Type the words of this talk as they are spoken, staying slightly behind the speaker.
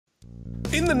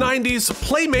In the 90s,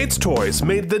 Playmates Toys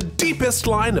made the deepest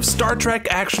line of Star Trek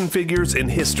action figures in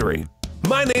history.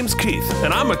 My name's Keith,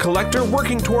 and I'm a collector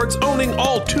working towards owning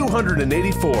all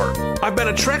 284. I've been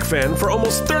a Trek fan for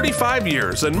almost 35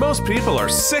 years, and most people are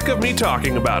sick of me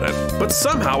talking about it. But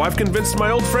somehow I've convinced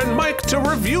my old friend Mike to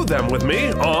review them with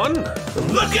me on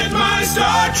Look at My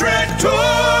Star Trek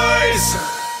Toys!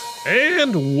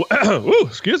 And,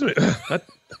 excuse me.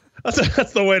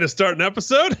 That's the way to start an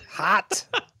episode. Hot.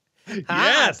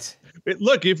 Yes.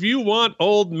 Look, if you want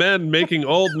old men making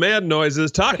old man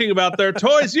noises talking about their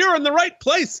toys, you're in the right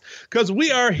place, because we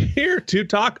are here to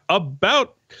talk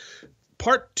about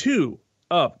part 2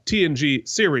 of TNG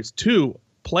Series 2,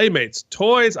 Playmates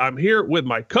Toys. I'm here with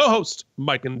my co-host,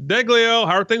 Mike and Deglio.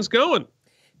 How are things going?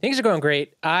 Things are going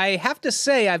great. I have to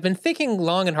say, I've been thinking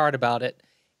long and hard about it.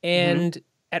 And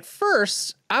at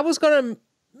first, I was going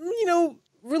to,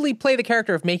 really play the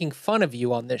character of making fun of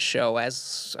you on this show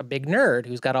as a big nerd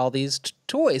who's got all these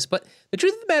toys. But the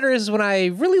truth of the matter is, when I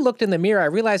really looked in the mirror, I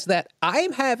realized that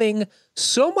I'm having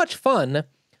so much fun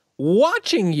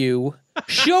watching you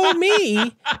show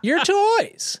me your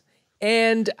toys.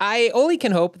 And I only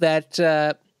can hope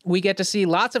that we get to see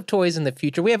lots of toys in the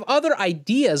future. We have other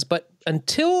ideas, but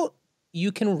until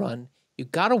you can run, you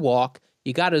gotta walk,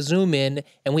 you got to zoom in,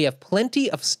 and we have plenty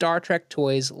of Star Trek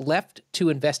toys left to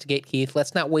investigate, Keith.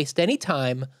 Let's not waste any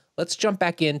time. Let's jump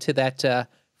back into that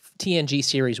TNG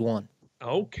Series 1.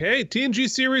 Okay, TNG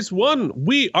Series 1.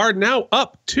 We are now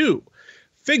up to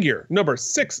figure number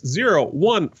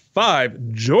 6015,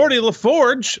 Geordi La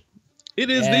Forge. It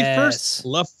is the first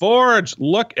LaForge.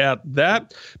 Look at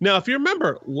that. Now, if you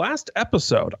remember last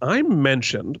episode, I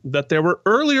mentioned that there were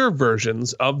earlier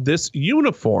versions of this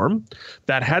uniform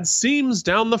that had seams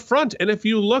down the front. And if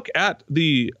you look at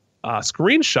the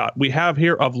screenshot we have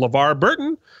here of LeVar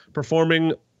Burton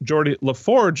performing Geordi La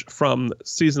Forge from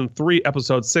season 3,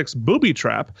 episode 6, Booby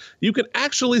Trap, you can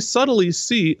actually subtly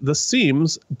see the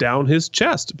seams down his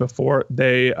chest before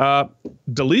they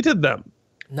deleted them.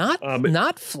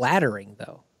 Not flattering,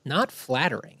 though. Not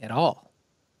flattering at all.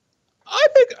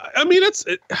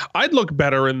 I'd look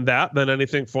better in that than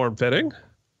anything form-fitting.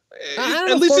 I don't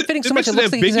At know, least form-fitting so much. It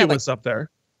looks ambiguous up there.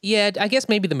 Yeah, I guess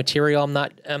maybe the material. I'm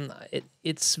not.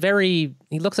 It's very.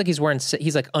 He looks like he's wearing.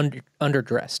 He's like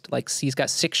underdressed. Like he's got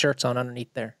 6 shirts on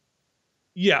underneath there.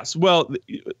 Yes, well,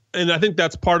 and I think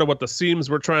that's part of what the seams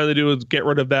were trying to do is get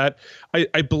rid of that.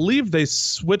 I believe they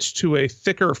switched to a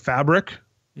thicker fabric,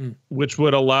 which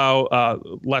would allow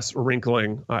less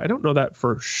wrinkling. I don't know that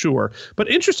for sure. But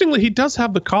interestingly, he does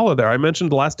have the collar there. I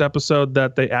mentioned last episode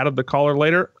that they added the collar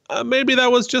later. Maybe that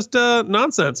was just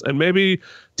nonsense, and maybe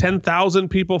 10,000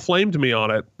 people flamed me on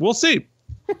it. We'll see.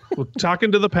 We're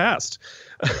talking to the past.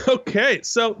 Okay,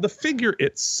 so the figure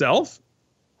itself,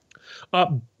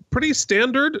 pretty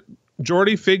standard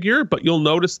Geordi figure, but you'll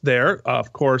notice there,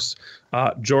 of course,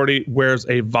 Geordi wears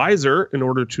a visor in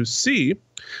order to see.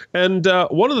 And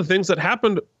one of the things that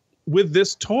happened with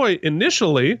this toy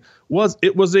initially was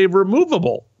it was a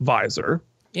removable visor.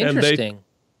 Interesting. And they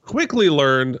quickly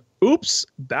learned, oops,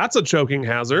 that's a choking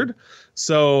hazard.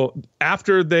 So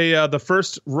after they the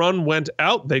first run went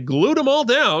out, they glued them all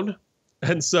down.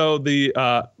 And so the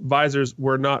visors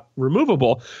were not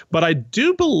removable. But I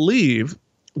do believe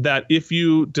that if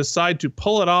you decide to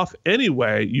pull it off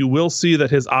anyway, you will see that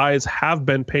his eyes have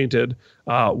been painted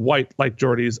white like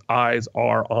Geordi's eyes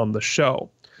are on the show.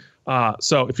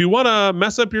 So if you want to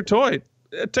mess up your toy,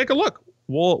 take a look.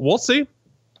 We'll see.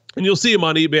 And you'll see him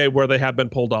on eBay where they have been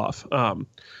pulled off.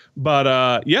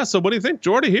 Yeah, so what do you think?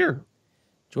 Geordi here.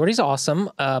 Geordi's awesome.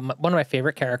 One of my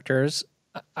favorite characters.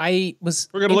 We're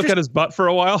going to look at his butt for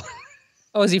a while.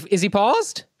 Oh, is he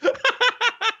paused?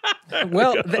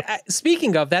 Well,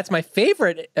 speaking of, that's my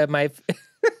favorite.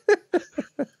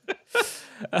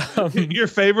 Your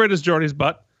favorite is Geordi's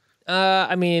butt?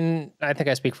 I think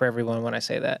I speak for everyone when I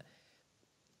say that.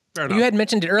 Fair enough. You had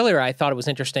mentioned it earlier. I thought it was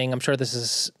interesting. I'm sure this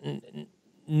is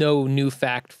no new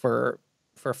fact for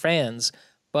fans,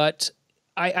 but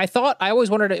I thought I always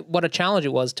wondered what a challenge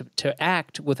it was to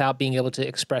act without being able to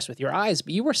express with your eyes.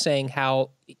 But you were saying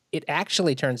how it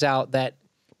actually turns out that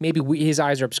maybe his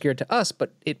eyes are obscured to us,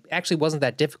 but it actually wasn't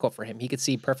that difficult for him. He could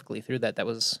see perfectly through that. That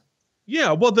was...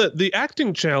 Yeah, well, the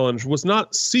acting challenge was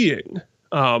not seeing,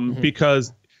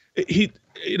 because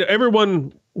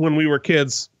everyone, when we were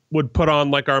kids, would put on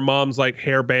like our mom's like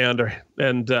hairband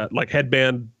and like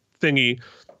headband thingy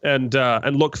and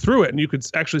look through it, and you could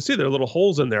actually see there are little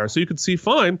holes in there, so you could see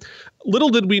fine. Little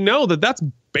did we know that that's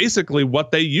basically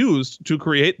what they used to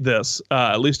create this,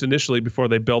 at least initially before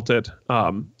they built it.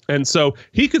 And so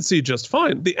he could see just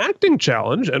fine. The acting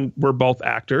challenge, and we're both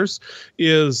actors,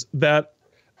 is that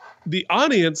the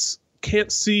audience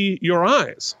can't see your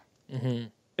eyes.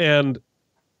 And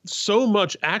so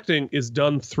much acting is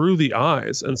done through the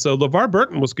eyes. And so LeVar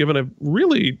Burton was given a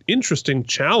really interesting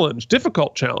challenge,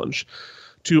 difficult challenge,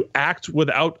 to act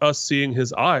without us seeing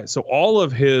his eyes. So all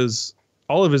of his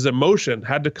emotion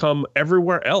had to come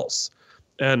everywhere else.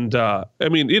 And I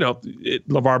mean,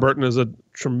 LeVar Burton is a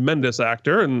tremendous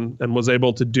actor and was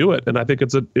able to do it. And I think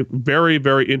it's a very,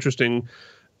 very interesting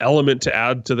element to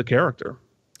add to the character.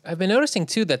 I've been noticing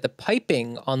too that the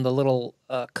piping on the little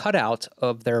cutout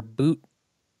of their boot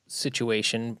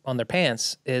situation on their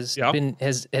pants has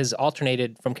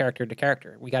alternated from character to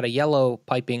character. We got a yellow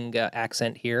piping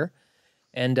accent here,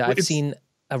 and I've seen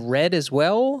a red as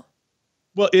well.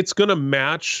 Well, it's going to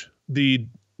match the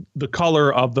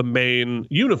color of the main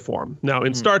uniform. Now,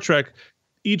 in Star Trek,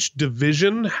 each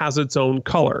division has its own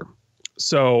color.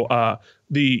 So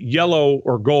the yellow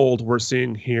or gold we're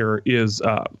seeing here is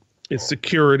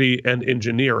security and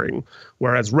engineering,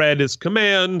 whereas red is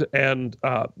command, and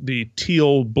the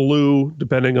teal blue,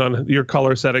 depending on your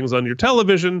color settings on your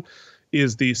television,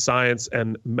 is the science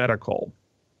and medical.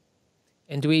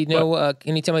 And do we know,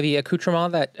 can you tell me the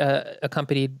accoutrement that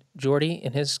accompanied Geordi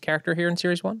in his character here in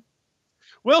Series 1?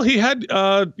 Well, he had,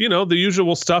 the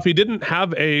usual stuff. He didn't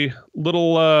have a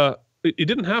little, he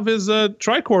didn't have his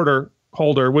tricorder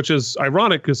holder, which is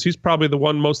ironic because he's probably the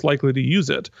one most likely to use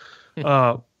it.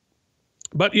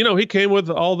 But, he came with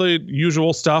all the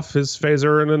usual stuff, his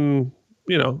phaser and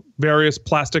various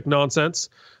plastic nonsense.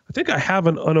 I think I have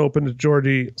an unopened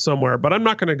Geordi somewhere, but I'm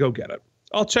not going to go get it.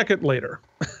 I'll check it later.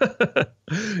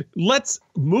 Let's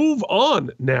move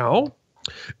on now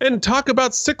and talk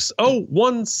about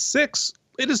 6016.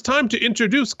 It is time to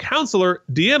introduce Counselor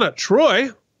Deanna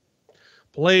Troi,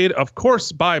 played, of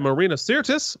course, by Marina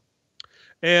Sirtis.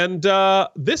 And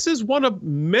this is one of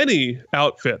many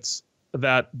outfits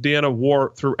that Deanna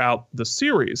wore throughout the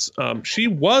series. She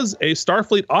was a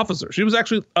Starfleet officer. She was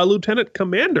actually a lieutenant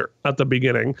commander at the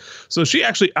beginning. So she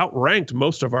actually outranked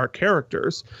most of our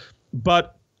characters.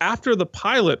 But after the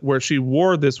pilot, where she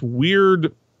wore this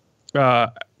weird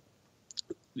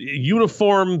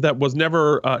uniform that was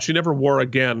she never wore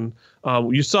again.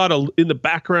 You saw it in the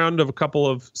background of a couple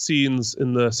of scenes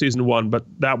in the season 1, but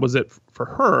that was it for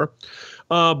her.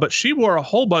 But she wore a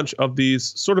whole bunch of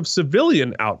these sort of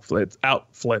civilian outfits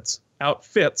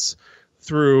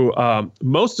through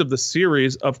most of the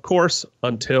series, of course,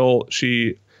 until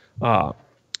she,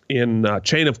 in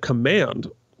Chain of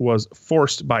Command, was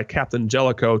forced by Captain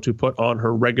Jellicoe to put on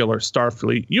her regular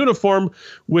Starfleet uniform,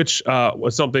 which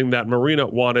was something that Marina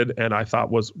wanted and I thought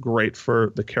was great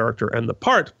for the character and the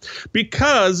part,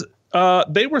 because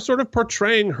they were sort of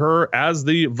portraying her as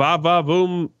the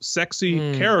va-va-voom sexy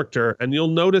character. And you'll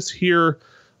notice here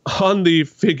on the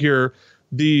figure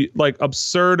the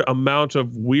absurd amount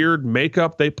of weird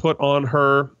makeup they put on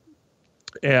her.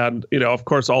 And, of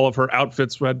course, all of her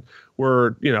outfits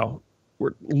were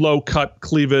low cut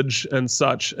cleavage and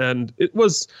such. And it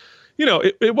was,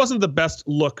 it wasn't the best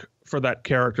look for that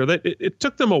character. It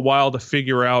took them a while to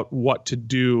figure out what to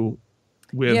do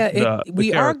with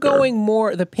we are going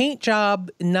more, the paint job,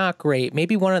 not great.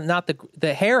 Maybe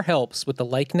the hair helps with the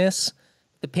likeness.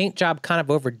 The paint job kind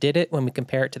of overdid it when we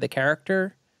compare it to the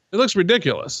character. It looks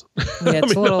ridiculous. Yeah,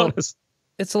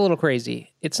 it's a little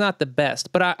crazy. It's not the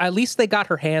best, but at least they got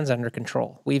her hands under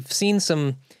control. We've seen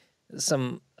some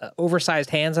oversized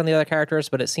hands on the other characters,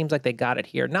 but it seems like they got it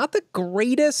here. Not the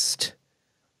greatest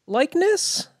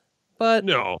likeness, but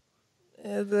no,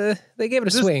 they gave it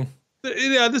a swing.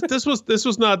 Yeah, this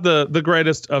was not the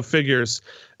greatest of figures.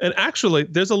 And actually,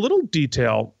 there's a little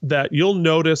detail that you'll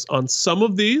notice on some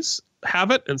of these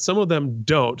have it and some of them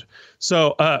don't.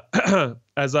 So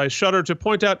as I shudder to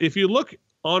point out, if you look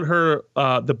on her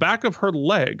the back of her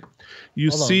leg,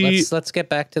 let's get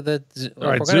back to the all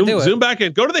right, zoom back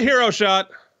in. Go to the hero shot.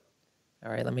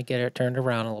 All right, let me get it turned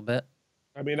around a little bit.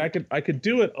 I mean, I could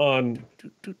do it on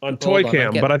Toy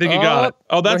Cam, but I think you got it.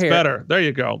 Oh, that's better. There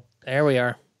you go. There we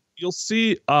are. You'll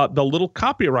see the little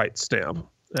copyright stamp,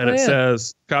 and it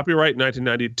says copyright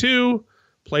 1992,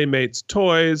 Playmates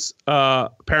Toys,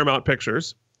 Paramount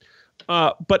Pictures.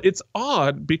 But it's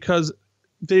odd because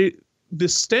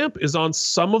this stamp is on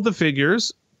some of the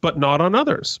figures, but not on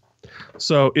others.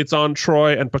 So it's on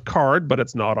Troi and Picard, but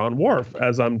it's not on Worf,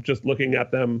 as I'm just looking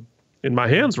at them in my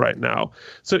hands right now.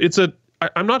 So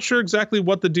I'm not sure exactly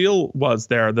what the deal was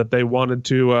there that they wanted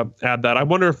to add that. I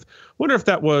wonder if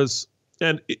that was.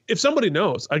 And if somebody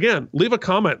knows, again, leave a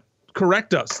comment,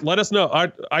 correct us, let us know.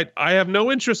 I have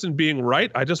no interest in being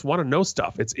right. I just want to know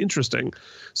stuff. It's interesting.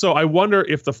 So I wonder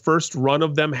if the first run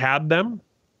of them had them,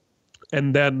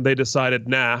 and then they decided,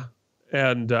 nah,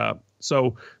 and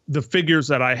So the figures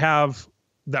that I have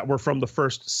that were from the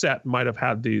first set might have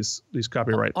had these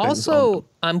copyright things. Also,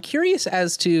 I'm curious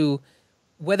as to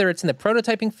whether it's in the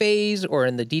prototyping phase or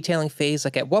in the detailing phase.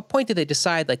 Like, at what point did they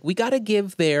decide, like, we got to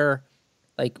give their,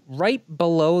 like, right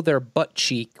below their butt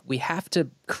cheek, we have to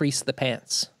crease the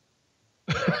pants.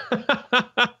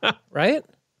 Right?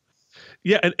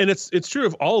 Yeah, and it's true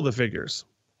of all of the figures.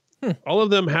 All of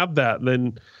them have that.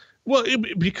 Then, well,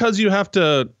 because you have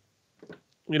to,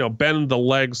 bend the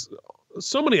legs.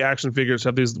 So many action figures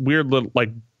have these weird little like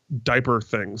diaper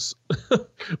things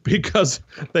because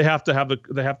they have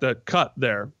to cut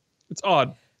there. It's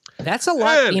odd. That's a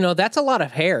lot. That's a lot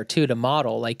of hair too to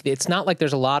model. Like, it's not like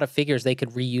there's a lot of figures they could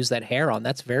reuse that hair on.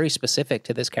 That's very specific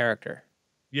to this character.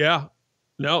 Yeah,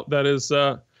 no, that is,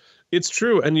 it's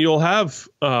true. And you'll have,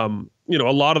 a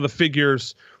lot of the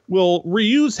figures will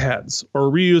reuse heads or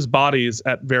reuse bodies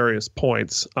at various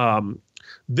points.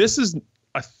 This is,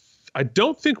 I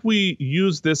don't think we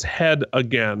use this head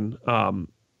again,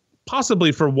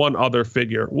 possibly for one other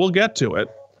figure. We'll get to it.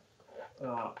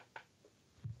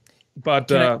 But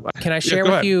can I share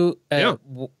with you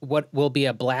what will be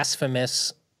a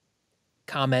blasphemous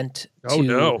comment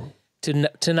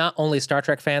to not only Star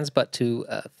Trek fans, but to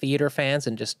theater fans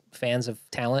and just fans of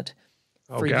talent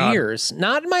for years,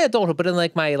 not in my adulthood, but in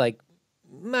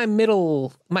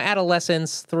my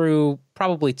adolescence through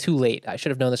probably too late. I should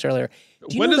have known this earlier.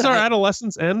 When does our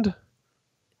adolescence end?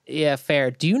 Yeah,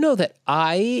 fair. Do you know that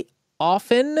I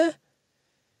often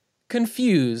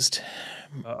confused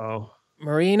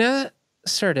Marina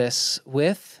Sirtis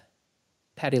with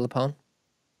Patti LuPone?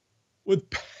 With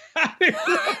Patti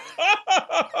LuPone?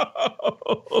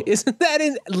 Isn't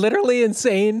that literally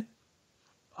insane?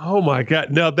 Oh my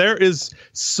God. Now, there is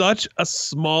such a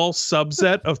small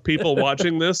subset of people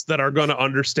watching this that are going to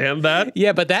understand that.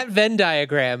 Yeah, but that Venn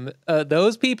diagram,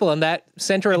 those people on that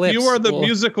center ellipse. You are the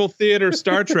musical theater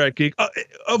Star Trek geek,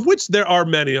 of which there are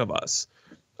many of us,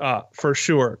 for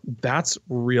sure. That's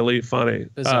really funny.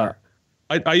 Bizarre.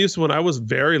 I used to, when I was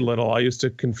very little, I used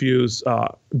to confuse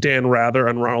Dan Rather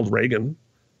and Ronald Reagan.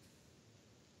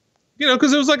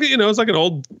 Because it was like, it's like an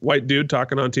old white dude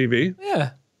talking on TV.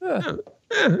 Yeah.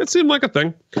 It seemed like a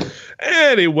thing.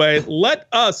 Anyway, let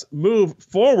us move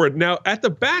forward. Now, at the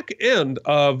back end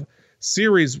of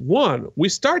Series 1, we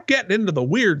start getting into the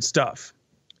weird stuff.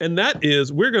 And that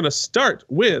is, we're going to start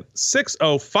with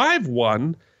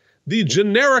 6051, the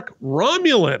generic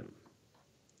Romulan.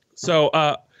 So,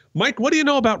 Mike, what do you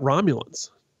know about Romulans?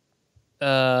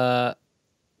 They're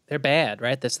bad,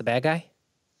 right? That's the bad guy?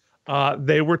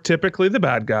 They were typically the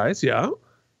bad guys, yeah.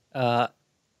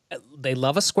 They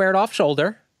love a squared off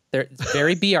shoulder. They're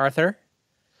very B. Arthur.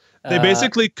 They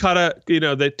basically cut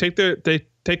they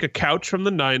take a couch from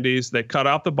the 90s, they cut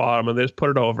out the bottom, and they just put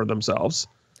it over themselves.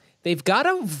 They've got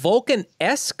a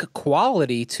Vulcan-esque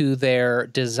quality to their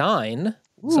design,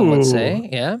 some would say.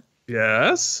 Yeah.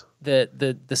 Yes.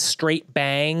 The straight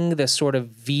bang, the sort of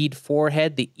V'd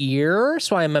forehead, the ear.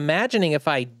 So I'm imagining if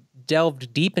I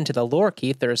delved deep into the lore,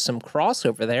 Keith, there's some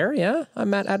crossover there. Yeah,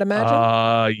 I'd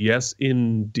imagine. Yes,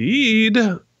 indeed.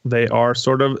 They are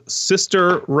sort of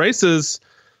sister races.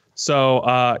 So,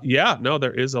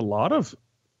 there is a lot of.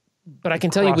 But I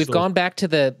can tell you, we've gone back to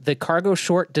the cargo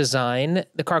short design,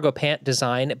 the cargo pant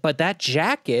design, but that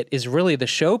jacket is really the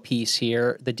showpiece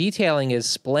here. The detailing is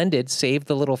splendid, save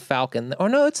the little falcon. Oh,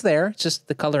 no, it's there. It's just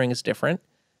the coloring is different.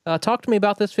 Talk to me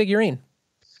about this figurine.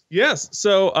 Yes,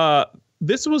 so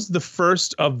this was the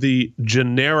first of the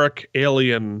generic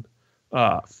alien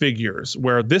figures,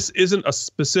 where this isn't a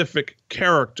specific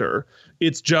character.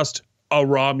 It's just a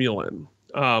Romulan.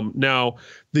 Now,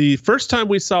 the first time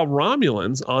we saw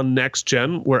Romulans on Next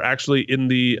Gen were actually in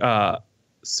the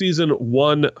season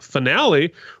 1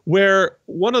 finale, where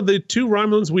one of the two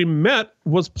Romulans we met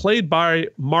was played by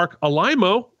Mark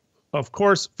Alaimo. Of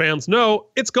course, fans know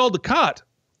it's Gul Dukat.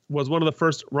 Was one of the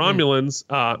first Romulans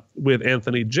with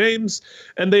Anthony James.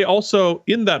 And they also,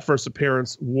 in that first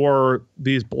appearance, wore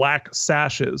these black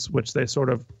sashes, which they sort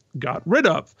of got rid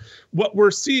of. What we're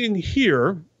seeing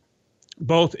here,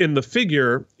 both in the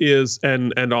figure is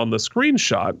and on the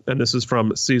screenshot, and this is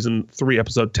from season 3,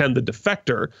 episode 10, The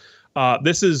Defector.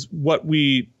 This is what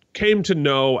we came to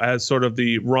know as sort of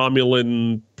the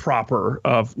Romulan proper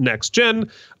of Next Gen.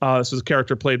 This is a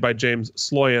character played by James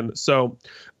Sloyan. So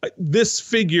this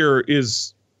figure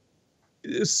is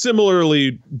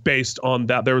similarly based on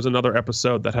that. There was another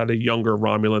episode that had a younger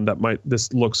Romulan that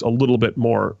this looks a little bit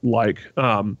more like.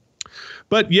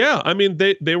 But yeah, I mean,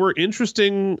 they were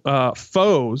interesting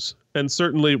foes, and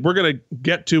certainly we're going to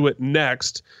get to it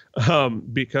next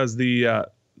because the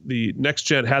Next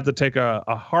Gen had to take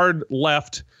a hard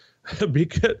left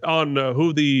on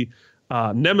who the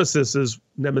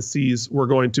nemesis were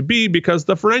going to be, because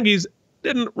the Ferengis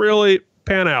didn't really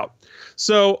pan out.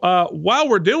 So while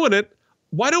we're doing it,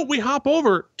 why don't we hop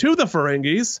over to the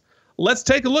Ferengis? Let's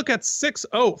take a look at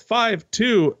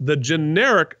 6052, the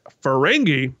generic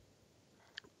Ferengi.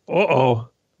 Uh-oh.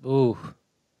 Ooh.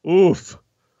 Oof.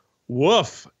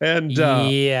 Woof. And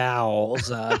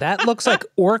Yowza. That looks like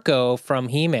Orko from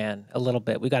He-Man a little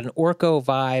bit. We got an Orko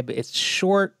vibe. It's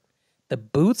short. The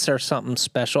boots are something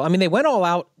special. I mean, they went all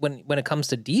out when it comes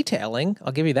to detailing.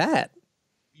 I'll give you that.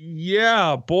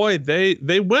 Yeah, boy,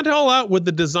 they went all out with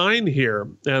the design here.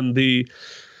 And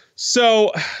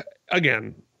so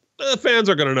again, the fans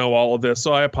are going to know all of this,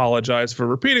 so I apologize for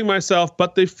repeating myself,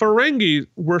 but the Ferengi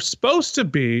were supposed to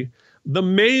be the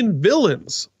main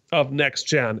villains of Next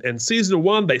Gen. In season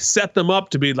 1, they set them up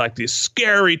to be like these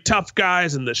scary, tough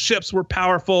guys, and the ships were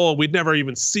powerful. We'd never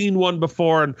even seen one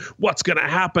before, and what's going to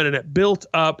happen? And it built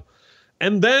up.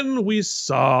 And then we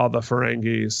saw the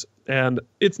Ferengis, and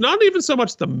it's not even so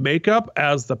much the makeup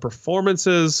as the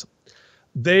performances.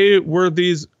 They were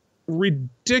these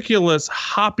ridiculous,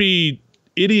 hoppy,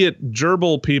 idiot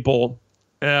gerbil people,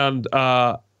 and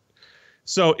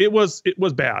so it was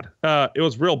bad. It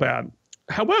was real bad.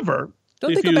 However,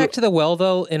 don't they go back to the well,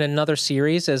 though, in another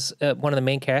series as one of the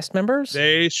main cast members?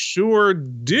 They sure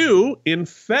do. In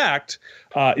fact,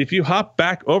 if you hop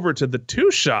back over to the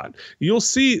 2-shot, you'll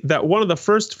see that one of the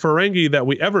first Ferengi that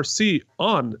we ever see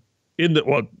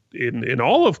in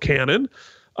all of canon,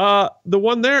 the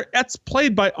one there, that's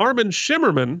played by Armin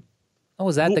Shimmerman. Oh,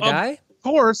 is that the guy? Of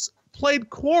course, played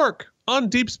Quark on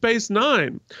Deep Space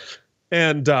Nine.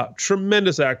 And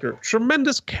tremendous actor,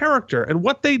 tremendous character. And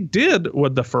what they did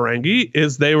with the Ferengi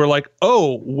is they were like,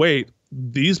 oh, wait,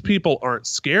 these people aren't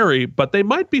scary, but they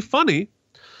might be funny.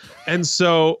 And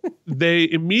so they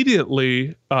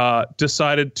immediately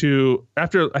decided to,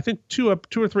 after I think two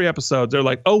or three episodes, they're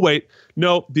like, oh, wait,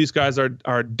 no, these guys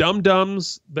are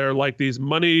dum-dums. They're like these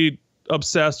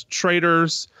money-obsessed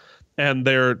traitors, and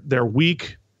they're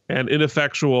weak and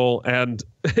ineffectual. And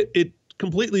it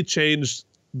completely changed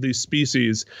the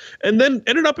species, and then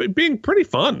ended up being pretty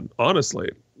fun, honestly.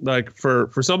 Like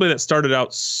for something that started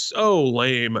out so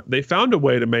lame, they found a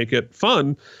way to make it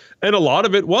fun, and a lot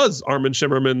of it was Armin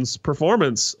Shimmerman's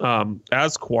performance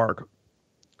as Quark.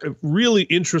 A really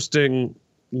interesting,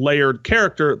 layered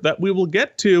character that we will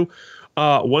get to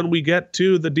when we get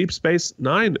to the Deep Space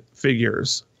Nine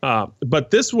figures.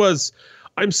 But this was,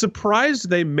 I'm surprised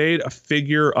they made a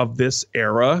figure of this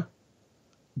era,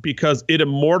 because it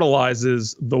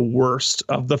immortalizes the worst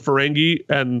of the Ferengi,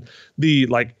 and the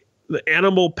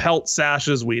animal pelt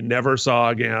sashes we never saw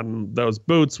again. Those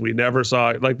boots we never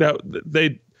saw like that.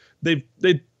 They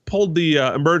pulled the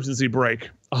emergency brake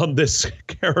on this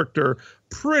character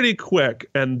pretty quick,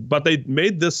 but they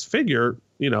made this figure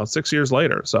 6 years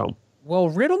later. So, well,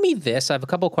 riddle me this. I have a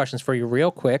couple of questions for you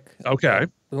real quick. Okay.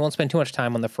 We won't spend too much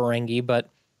time on the Ferengi, but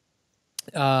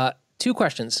 2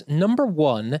 questions. Number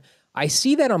 1, I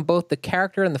see that on both the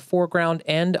character in the foreground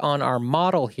and on our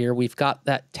model here, we've got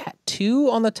that tattoo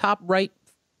on the top right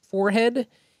forehead.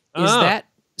 Is that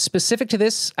specific to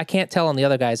this? I can't tell on the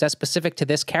other guy. Is that specific to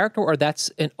this character, or that's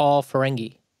in all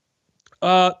Ferengi?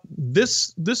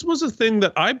 This was a thing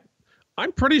that I'm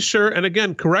pretty sure, and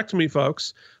again, correct me,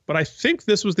 folks, but I think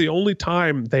this was the only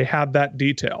time they had that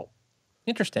detail.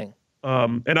 Interesting.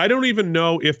 And I don't even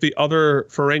know if the other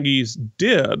Ferengis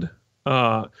did.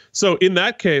 So in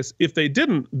that case, if they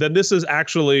didn't, then this is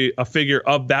actually a figure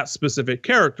of that specific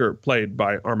character played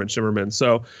by Armin Shimmerman.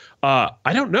 So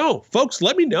I don't know. Folks,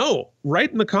 let me know.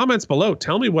 Write in the comments below.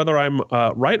 Tell me whether I'm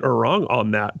right or wrong on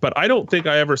that. But I don't think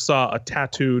I ever saw a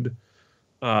tattooed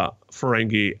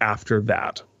Ferengi after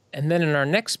that. And then in our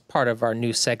next part of our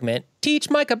new segment, Teach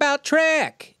Mike About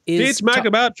Trek. Teach Mike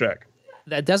About Trek.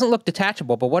 That doesn't look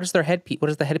detachable, but what is their headpiece?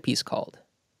 What is the headpiece called?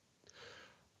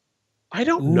 I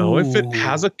don't know if it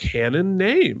has a canon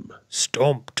name.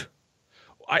 Stumped.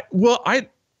 I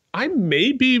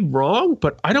may be wrong,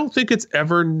 but I don't think it's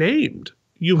ever named.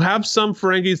 You have some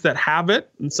Ferengis that have it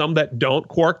and some that don't.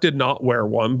 Quark did not wear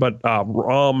one, but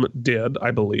Rom did,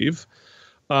 I believe.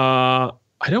 I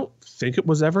don't think it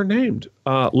was ever named.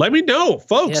 Let me know,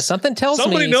 folks. Yeah, something tells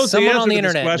Somebody me knows someone the answer on the to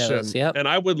this internet question, knows. Yep. And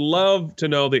I would love to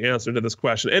know the answer to this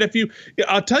question. And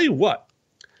I'll tell you what.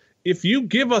 If you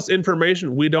give us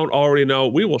information we don't already know,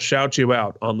 we will shout you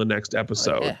out on the next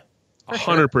episode. Yeah,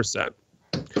 100%. Sure.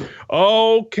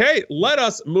 Okay, let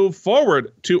us move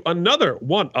forward to another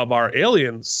one of our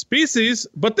alien species,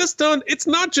 but this time it's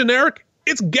not generic,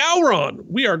 it's Gowron.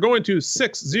 We are going to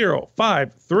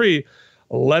 6053.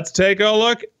 Let's take a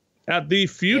look at the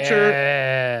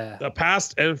future, the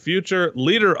past and future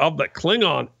leader of the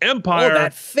Klingon Empire. Oh,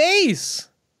 that face!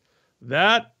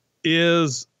 That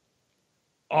is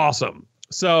awesome.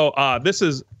 So this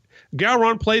is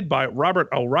Gowron, played by Robert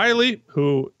O'Reilly,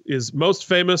 who is most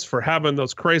famous for having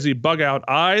those crazy bug-out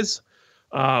eyes.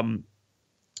 And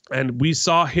we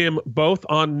saw him both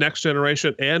on Next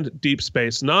Generation and Deep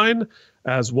Space Nine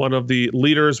as one of the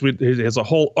leaders. He has a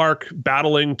whole arc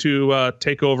battling to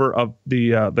take over of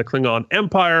the Klingon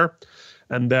Empire.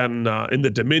 And then in the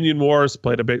Dominion Wars,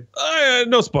 played a big...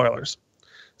 no spoilers.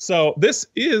 So this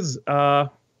is... so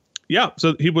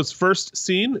he was first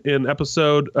seen in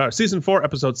season 4,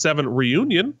 episode 7,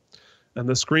 Reunion. And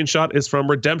the screenshot is from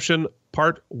Redemption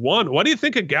Part 1. What do you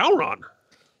think of Gowron?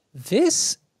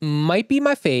 This might be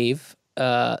my fave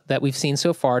that we've seen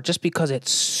so far, just because it's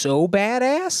so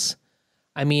badass.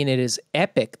 I mean, it is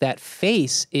epic. That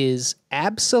face is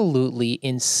absolutely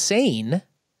insane.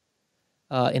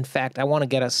 In fact, I want to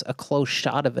get us a close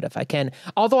shot of it if I can.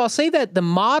 Although I'll say that the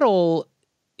model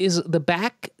is, the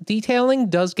back detailing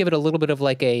does give it a little bit of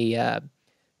like a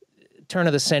turn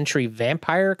of the century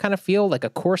vampire kind of feel, like a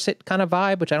corset kind of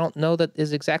vibe, which I don't know that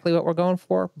is exactly what we're going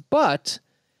for. But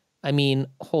I mean,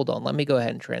 hold on, let me go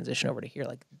ahead and transition over to here.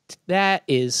 Like, that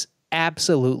is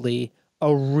absolutely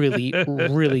a really,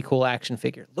 really cool action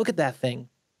figure. Look at that thing.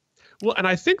 Well, and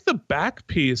I think the back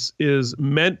piece is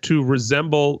meant to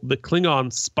resemble the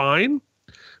Klingon spine,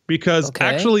 because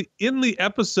actually in the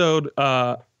episode,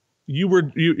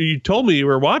 you told me you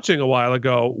were watching a while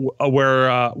ago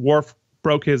where Worf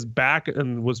broke his back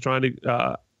and was trying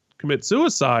to commit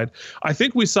suicide. I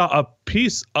think we saw a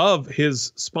piece of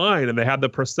his spine, and they had the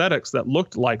prosthetics that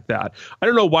looked like that. I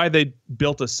don't know why they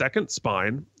built a second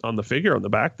spine on the figure on the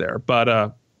back there, but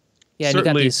yeah, and you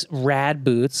got these rad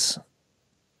boots.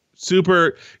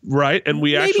 Super right, and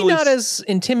we maybe actually not as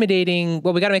intimidating.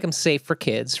 Well, we got to make them safe for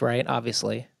kids, right?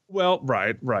 Obviously. Well,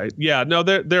 right. Yeah, no,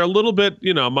 they're a little bit,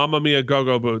 Mamma Mia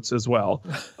go-go boots as well.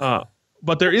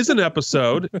 But there is an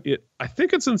episode, I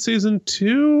think it's in season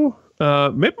 2,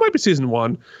 maybe it might be season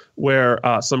 1, where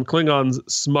some Klingons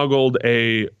smuggled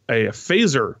a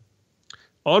phaser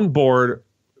on board,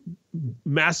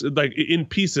 like in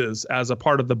pieces as a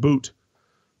part of the boot,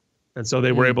 and so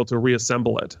they were able to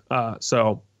reassemble it.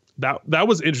 So that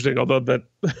was interesting, although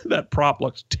that prop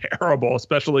looks terrible,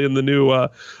 especially in the new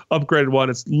upgraded one.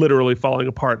 It's literally falling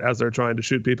apart as they're trying to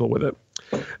shoot people with it.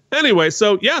 Anyway,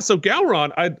 so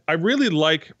Gowron, I really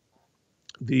like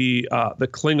the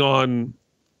Klingon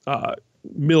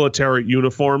military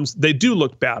uniforms. They do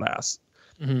look badass,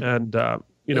 and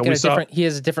we saw he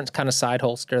has a different kind of side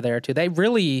holster there too. They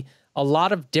really, a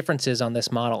lot of differences on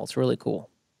this model. It's really cool.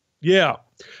 Yeah,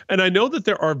 and I know that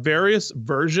there are various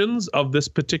versions of this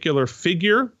particular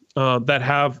figure that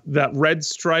have that red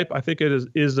stripe. I think it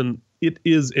is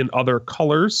in other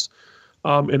colors,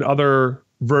 in other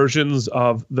versions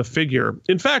of the figure.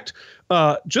 In fact,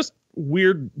 just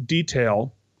weird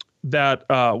detail that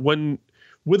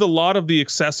with a lot of the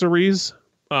accessories,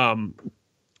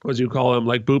 what do you call them,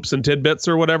 like boops and tidbits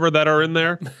or whatever that are in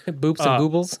there, boops and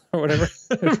goobles or whatever,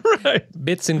 right?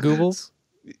 Bits and goobles,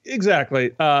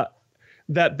 exactly.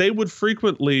 That they would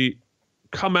frequently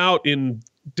come out in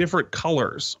different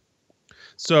colors.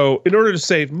 So in order to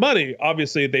save money,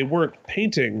 obviously they weren't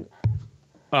painting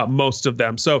most of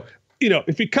them. So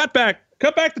if you cut back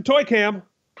the toy cam.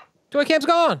 Toy cam's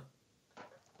gone.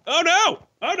 Oh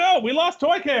no, we lost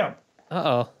toy cam.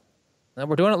 Uh-oh. Now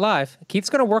we're doing it live. Keith's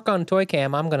going to work on toy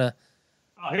cam. I'm going to...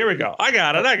 Oh, here we go. I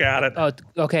got it. Oh,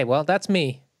 okay. Well, that's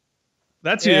me.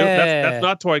 That's you. That's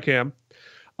not toy cam.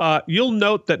 You'll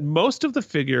note that most of the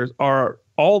figures are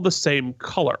all the same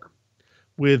color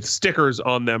with stickers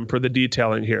on them for the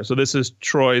detailing here. So this is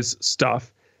Troi's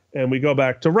stuff. And we go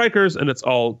back to Riker's and it's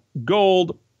all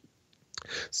gold.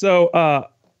 So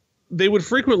they would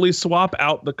frequently swap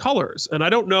out the colors. And I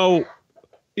don't know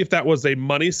if that was a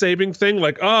money-saving thing,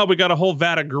 like, oh, we got a whole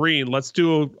vat of green. Let's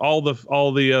do all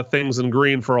the things in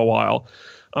green for a while.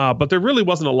 But there really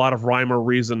wasn't a lot of rhyme or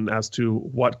reason as to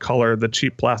what color the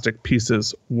cheap plastic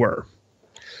pieces were.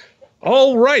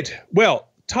 All right. Well,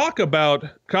 talk about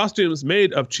costumes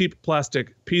made of cheap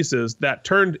plastic pieces that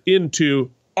turned into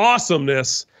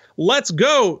awesomeness. Let's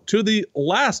go to the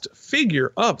last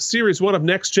figure of Series 1 of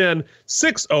Next Gen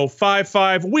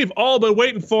 6055. We've all been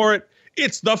waiting for it.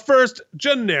 It's the first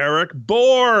generic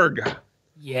Borg.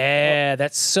 Yeah,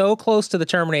 that's so close to the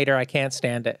Terminator, I can't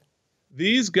stand it.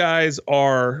 These guys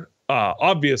are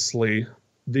obviously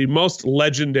the most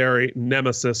legendary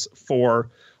nemesis for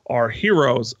our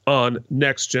heroes on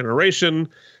Next Generation.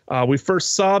 We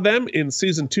first saw them in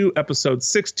Season 2, Episode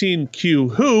 16, Q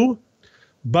Who,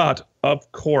 But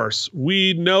of course,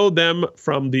 we know them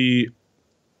from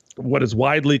what is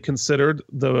widely considered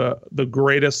the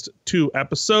greatest 2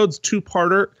 episodes,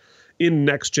 2-parter in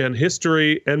Next Gen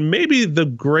history, and maybe the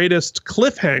greatest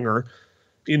cliffhanger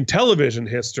in television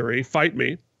history. Fight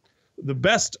me. The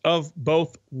best of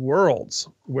both worlds,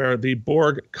 where the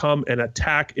Borg come and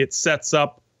attack. It sets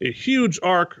up a huge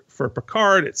arc for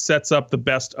Picard. It sets up the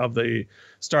best of the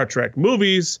Star Trek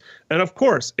movies. And of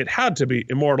course, it had to be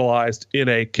immortalized in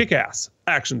a kick-ass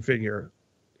action figure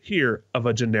here of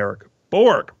a generic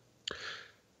Borg.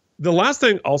 The last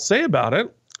thing I'll say about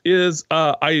it is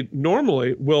I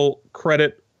normally will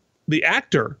credit the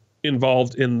actor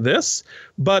involved in this,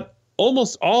 but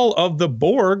almost all of the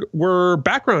Borg were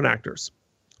background actors.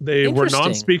 They were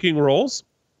non-speaking roles.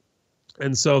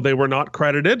 And so they were not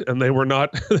credited, and they were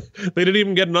not, they didn't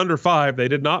even get an under 5. They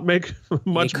did not make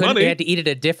much money. They had to eat at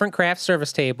a different craft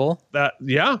service table.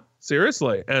 Yeah,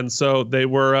 seriously. And so they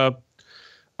were,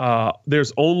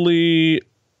 there's only,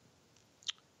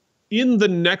 in the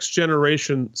Next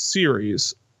Generation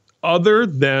series, other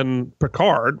than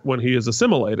Picard, when he is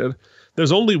assimilated,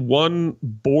 there's only one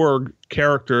Borg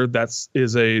character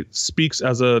speaks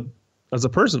as a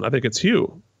person. I think it's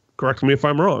Hugh. Correct me if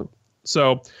I'm wrong.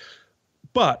 So,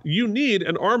 but you need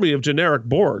an army of generic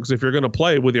Borgs if you're going to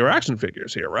play with your action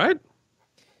figures here, right?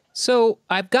 So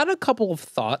I've got a couple of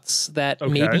thoughts that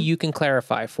maybe you can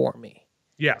clarify for me.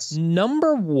 Yes.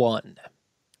 Number 1,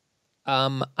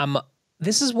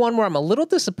 this is one where I'm a little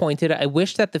disappointed. I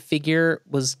wish that the figure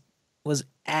was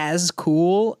as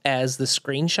cool as the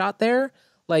screenshot there.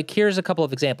 Like, here's a couple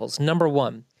of examples. Number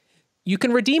 1, you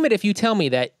can redeem it if you tell me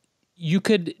that you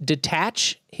could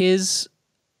detach his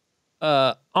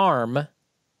arm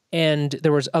and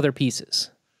there was other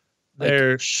pieces.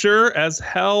 There sure as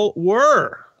hell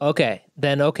were. Okay,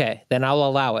 then I'll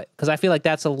allow it, because I feel like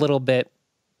that's a little bit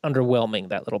underwhelming,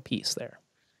 that little piece there.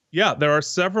 Yeah, there are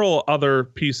several other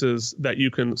pieces that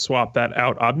you can swap that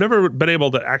out. I've never been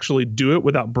able to actually do it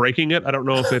without breaking it. I don't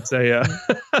know if it's a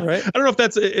right. I don't know if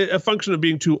that's a function of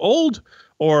being too old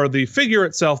or the figure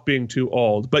itself being too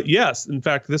old. But yes, in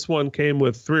fact, this one came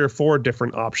with 3 or 4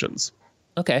 different options.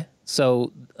 Okay,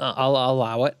 so I'll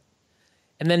allow it.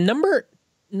 And then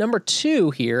number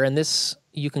 2 here, and this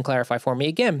you can clarify for me.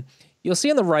 Again, you'll see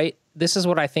on the right, this is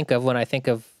what I think of when I think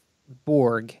of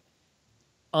Borg.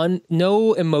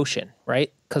 No emotion,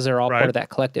 right? Because they're all part of that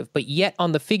collective. But yet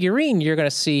on the figurine, you're going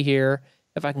to see here,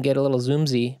 if I can get a little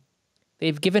zoom-y,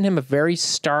 they've given him a very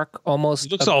stark, almost he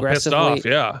looks all pissed off,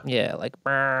 yeah. Yeah, like,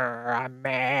 I'm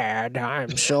mad.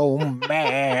 I'm so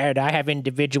mad. I have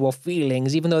individual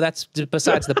feelings, even though that's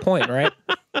besides the point, right?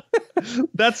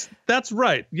 That's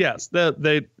right. Yes,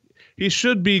 he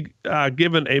should be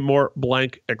given a more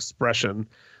blank expression,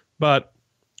 but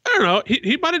I don't know.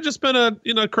 He might have just been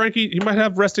a cranky. He might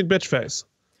have resting bitch face.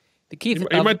 He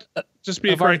might just be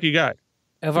a cranky guy.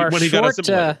 Of our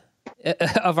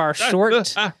short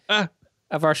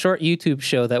YouTube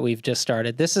show that we've just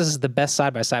started, this is the best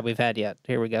side by side we've had yet.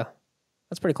 Here we go.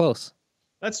 That's pretty close.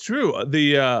 That's true.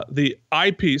 The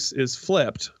eyepiece is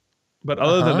flipped, but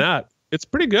other than that, it's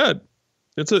pretty good.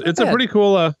 It's a pretty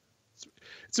cool.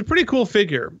 It's a pretty cool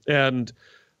figure, and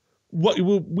what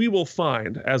we will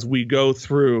find as we go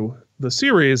through the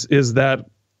series is that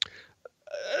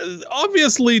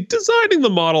obviously designing the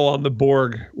model on the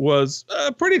Borg was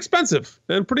pretty expensive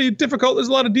and pretty difficult. There's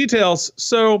a lot of details.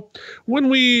 So when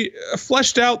we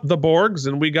fleshed out the Borgs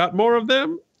and we got more of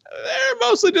them, they're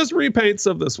mostly just repaints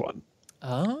of this one.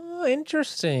 Oh,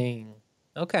 interesting.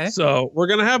 Okay. So we're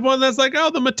going to have one that's like,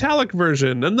 the metallic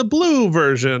version and the blue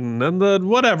version and the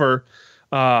whatever.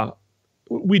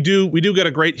 We do get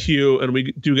a great hue, and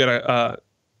we do get a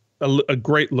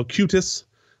great Locutus,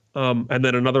 and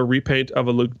then another repaint of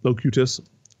a Locutus,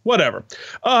 whatever.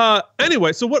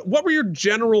 Anyway, so what were your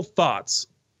general thoughts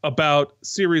about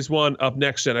Series 1 of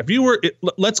Next Gen? If you were,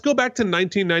 let's go back to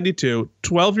 1992,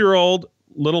 12-year-old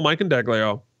little Mike and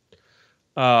Deglio.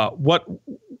 What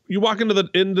you walk into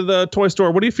the toy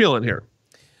store, what are you feeling here?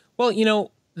 Well,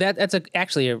 that's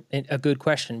actually a good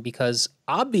question, because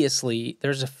obviously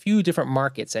there's a few different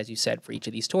markets, as you said, for each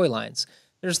of these toy lines.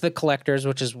 There's the collectors,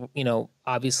 which is,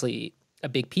 obviously a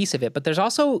big piece of it, but there's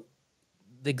also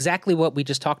exactly what we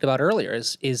just talked about earlier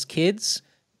is kids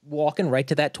walking right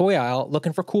to that toy aisle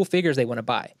looking for cool figures they want to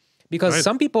buy. Because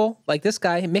some people, like this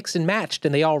guy, mixed and matched,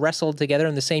 and they all wrestled together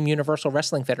in the same Universal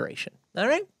Wrestling Federation. All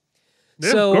right? Yeah,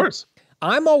 of course.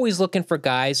 I'm always looking for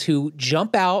guys who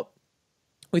jump out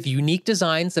with unique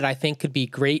designs that I think could be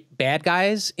great bad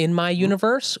guys in my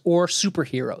universe or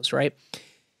superheroes, right?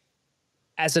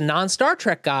 as a non-Star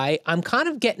Trek guy, I'm kind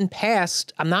of getting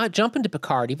past. I'm not jumping to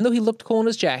Picard, even though he looked cool in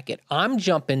his jacket. I'm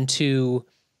jumping to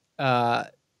Gowron,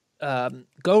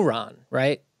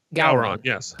 right? Gowron,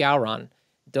 yes. Gowron.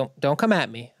 Don't come at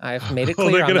me. I've made it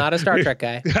clear I'm not a Star Trek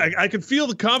guy. I can feel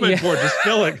the comment board just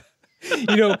filling.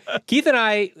 You know, Keith and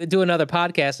I do another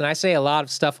podcast, and I say a lot of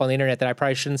stuff on the internet that I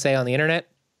probably shouldn't say on the internet.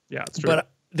 Yeah, it's true. But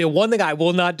the one thing I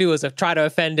will not do is try to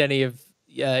offend any of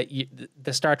the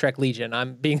Star Trek Legion.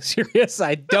 I'm being serious.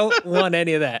 I don't want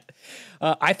any of that.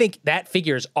 I think that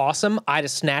figure is awesome. I'd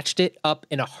have snatched it up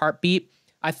in a heartbeat.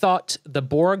 I thought the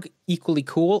Borg equally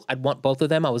cool. I'd want both of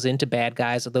them. I was into bad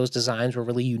guys. Those designs were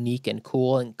really unique and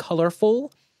cool and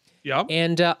colorful. Yeah.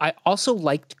 And I also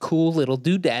liked cool little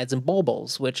doodads and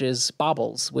baubles, which is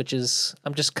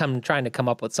I'm just trying to come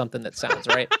up with something that sounds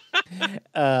right.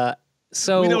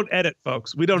 So we don't edit,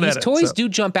 folks. We don't edit. These toys do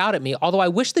jump out at me, although I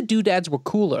wish the doodads were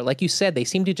cooler. Like you said, they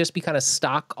seem to just be kind of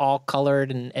stock, all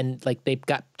colored, and like they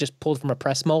got just pulled from a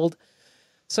press mold.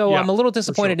 So I'm a little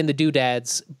disappointed in the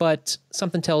doodads, but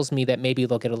something tells me that maybe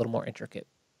they'll get a little more intricate.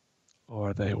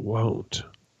 Or they won't.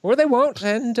 Or they won't,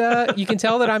 and you can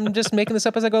tell that I'm just making this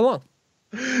up as I go along.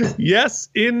 Yes,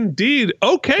 indeed.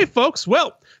 Okay, folks.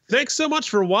 Well, thanks so much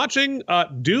for watching.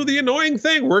 Do the annoying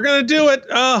thing. We're going to do it.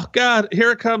 Oh, God,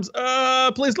 here it comes.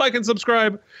 Please like and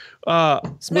subscribe.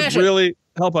 Smash would really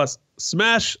help us.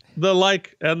 Smash the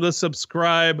like and the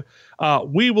subscribe.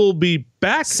 We will be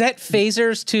back. Set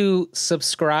phasers to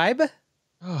subscribe.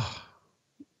 Oh,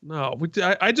 no,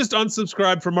 I just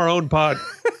unsubscribed from our own pod.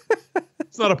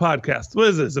 It's not a podcast. What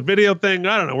is this? A video thing?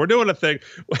 I don't know. We're doing a thing.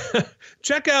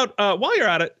 Check out, while you're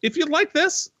at it, if you like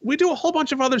this, we do a whole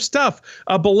bunch of other stuff.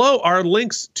 Below are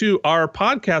links to our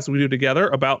podcast we do together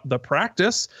about the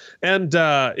practice. And,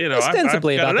 I've got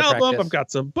an album. I've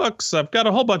got some books. I've got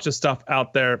a whole bunch of stuff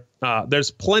out there.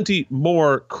 There's plenty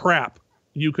more crap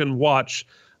you can watch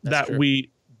we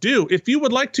do. If you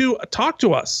would like to talk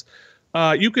to us,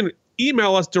 you can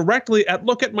email us directly at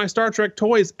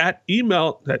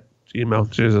lookatmystartrektoys@gmail.com. At Gmail.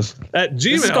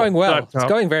 This is going well. It's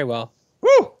going very well.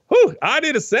 Woo! I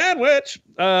need a sandwich.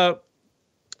 Look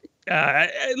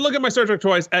at my Star Trek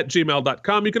Toys at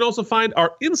gmail.com. You can also find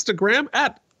our Instagram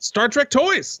at Star Trek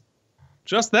Toys.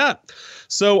 Just that.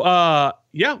 So,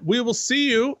 we will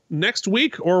see you next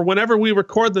week or whenever we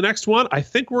record the next one. I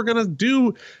think we're going to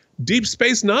do Deep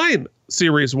Space Nine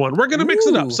Series 1. We're going to mix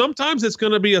it up. Sometimes it's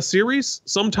going to be a series.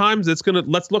 Sometimes it's going to,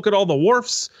 let's look at all the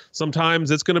wharfs.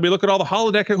 Sometimes it's going to be look at all the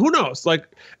holodeck. Who knows?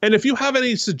 And if you have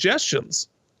any suggestions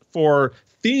for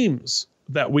themes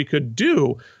that we could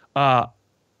do,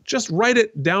 just write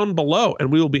it down below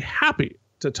and we will be happy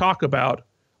to talk about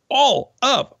all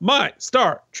of my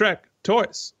Star Trek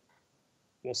toys.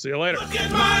 We'll see you later. Look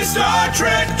at my Star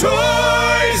Trek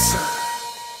toys!